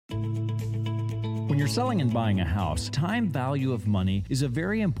When you're selling and buying a house, time value of money is a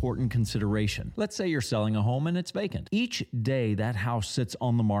very important consideration. Let's say you're selling a home and it's vacant. Each day that house sits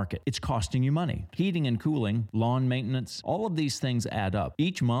on the market, it's costing you money. Heating and cooling, lawn maintenance, all of these things add up.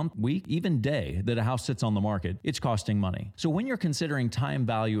 Each month, week, even day that a house sits on the market, it's costing money. So when you're considering time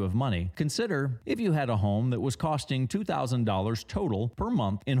value of money, consider if you had a home that was costing $2,000 total per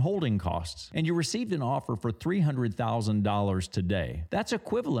month in holding costs, and you received an offer for $300,000 today. That's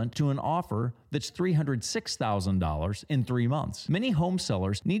equivalent to an offer that's $306,000 in 3 months. Many home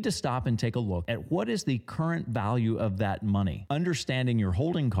sellers need to stop and take a look at what is the current value of that money. Understanding your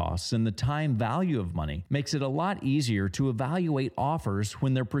holding costs and the time value of money makes it a lot easier to evaluate offers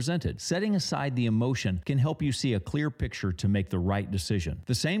when they're presented. Setting aside the emotion can help you see a clear picture to make the right decision.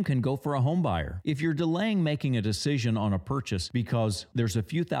 The same can go for a home buyer. If you're delaying making a decision on a purchase because there's a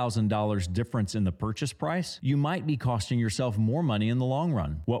few $1,000s difference in the purchase price, you might be costing yourself more money in the long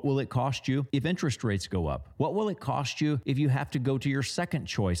run. What will it cost you if interest rates go up? What will it cost you if you have to go to your second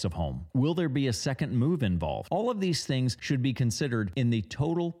choice of home? Will there be a second move involved? All of these things should be considered in the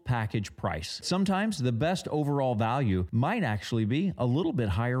total package price. Sometimes the best overall value might actually be a little bit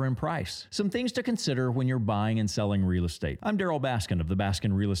higher in price. Some things to consider when you're buying and selling real estate. I'm Darryl Baskin of the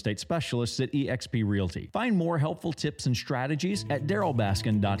Baskin Real Estate Specialists at eXp Realty. Find more helpful tips and strategies at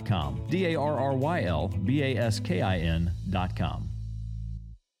darrylbaskin.com. DarrylBaskin.com.